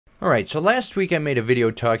Alright, so last week I made a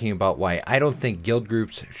video talking about why I don't think guild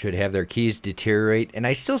groups should have their keys deteriorate, and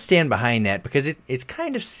I still stand behind that because it's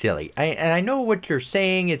kind of silly. And I know what you're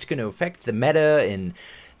saying, it's going to affect the meta and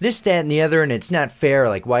this, that, and the other, and it's not fair.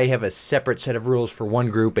 Like, why have a separate set of rules for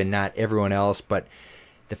one group and not everyone else? But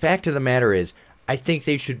the fact of the matter is, I think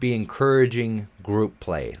they should be encouraging group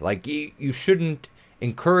play. Like, you shouldn't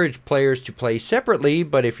encourage players to play separately,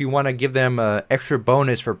 but if you want to give them an extra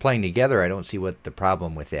bonus for playing together, I don't see what the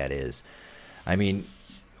problem with that is. I mean,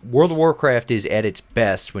 World of Warcraft is at its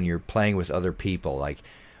best when you're playing with other people. Like,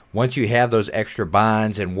 once you have those extra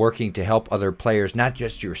bonds and working to help other players, not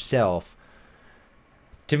just yourself,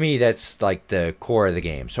 to me, that's like the core of the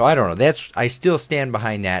game. So I don't know. I still stand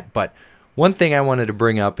behind that. But one thing I wanted to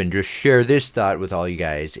bring up and just share this thought with all you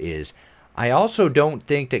guys is I also don't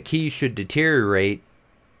think that keys should deteriorate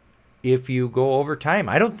if you go over time.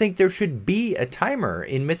 I don't think there should be a timer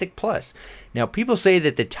in Mythic Plus. Now, people say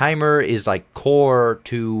that the timer is like core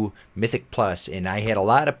to Mythic Plus, and I had a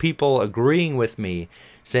lot of people agreeing with me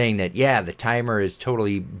saying that, yeah, the timer is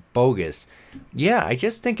totally bogus. Yeah, I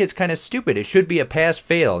just think it's kind of stupid. It should be a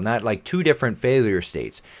pass-fail, not like two different failure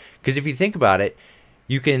states. Because if you think about it,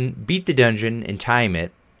 you can beat the dungeon and time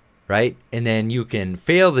it, right? And then you can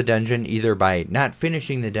fail the dungeon either by not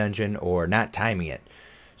finishing the dungeon or not timing it.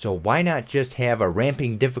 So why not just have a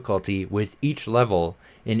ramping difficulty with each level,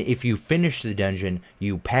 and if you finish the dungeon,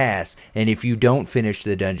 you pass, and if you don't finish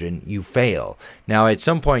the dungeon, you fail. Now, at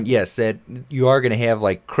some point, yes, that you are going to have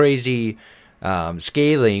like crazy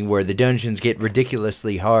scaling where the dungeons get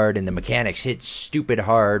ridiculously hard and the mechanics hit stupid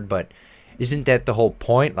hard, but isn't that the whole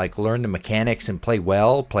point? Like, learn the mechanics and play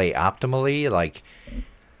well, play optimally. Like,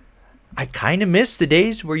 I kind of miss the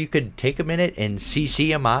days where you could take a minute and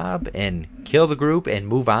CC a mob and kill the group and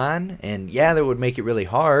move on. And yeah, that would make it really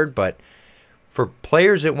hard, but for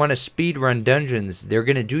players that want to speed run dungeons, they're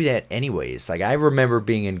going to do that anyways. Like, I remember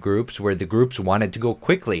being in groups where the groups wanted to go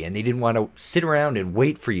quickly and they didn't want to sit around and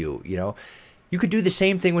wait for you, you know. You could do the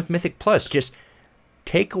same thing with Mythic Plus. Just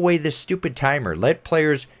take away this stupid timer. Let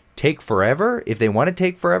players take forever if they want to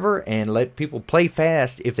take forever, and let people play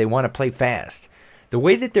fast if they want to play fast. The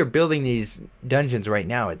way that they're building these dungeons right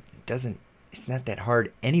now, it's not that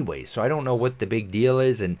hard anyway. So I don't know what the big deal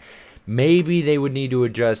is, and maybe they would need to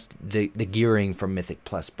adjust the gearing from Mythic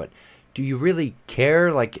Plus. But do you really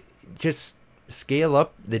care? Like, just scale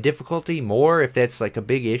up the difficulty more if that's like a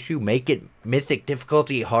big issue. Make it Mythic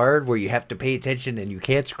difficulty hard where you have to pay attention and you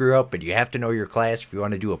can't screw up and you have to know your class if you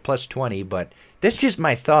want to do a +20. But that's just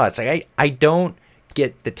my thoughts. Like, I don't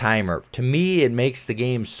get the timer. To me, it makes the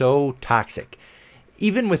game so toxic.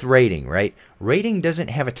 Even with raiding, right? Raiding doesn't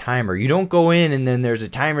have a timer. You don't go in and then there's a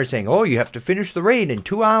timer saying, oh, you have to finish the raid in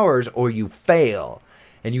 2 hours or you fail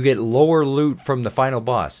and you get lower loot from the final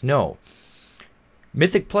boss. No.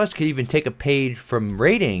 Mythic Plus could even take a page from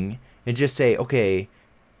raiding and just say, okay,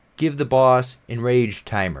 give the boss enraged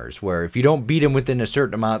timers, where if you don't beat him within a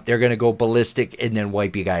certain amount, they're going to go ballistic and then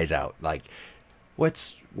wipe you guys out. Like,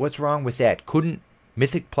 what's wrong with that? Couldn't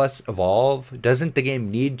Mythic Plus evolve? Doesn't the game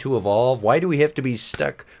need to evolve? Why do we have to be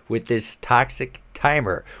stuck with this toxic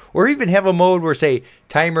timer? Or even have a mode where, say,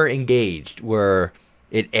 timer engaged, where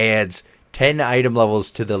it adds 10 item levels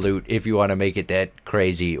to the loot if you want to make it that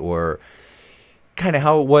crazy, or kind of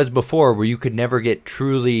how it was before where you could never get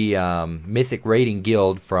truly Mythic raiding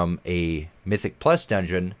guild from a Mythic Plus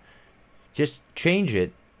dungeon. Just change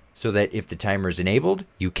it so that if the timer is enabled,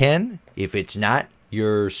 you can. If it's not,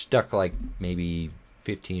 you're stuck like maybe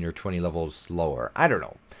 15 or 20 levels lower. I don't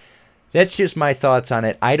know. That's just my thoughts on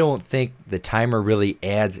it. I don't think the timer really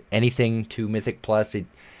adds anything to Mythic Plus.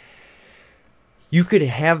 You could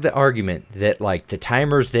have the argument that like the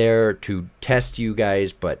timer's there to test you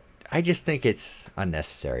guys, but I just think it's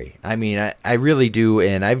unnecessary. I mean, I really do,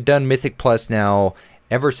 and I've done Mythic Plus now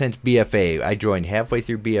ever since BFA. I joined halfway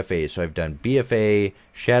through BFA, so I've done BFA,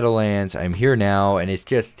 Shadowlands, I'm here now, and it's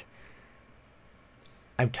just,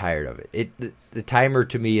 I'm tired of it. The timer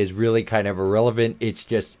to me is really kind of irrelevant. It's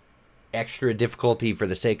just extra difficulty for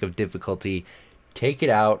the sake of difficulty. Take it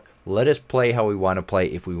out. Let us play how we want to play.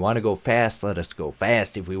 If we want to go fast, let us go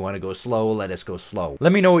fast. If we want to go slow, let us go slow.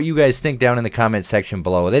 Let me know what you guys think down in the comment section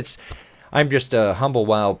below. I'm just a humble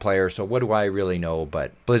WoW player, so what do I really know?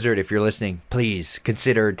 But Blizzard, if you're listening, please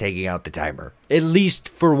consider taking out the timer. At least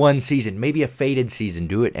for one season, maybe a fated season.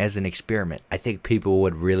 Do it as an experiment. I think people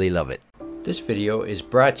would really love it. This video is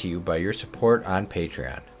brought to you by your support on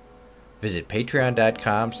Patreon. Visit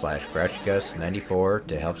patreon.com/GrouchyGus94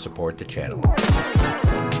 to help support the channel.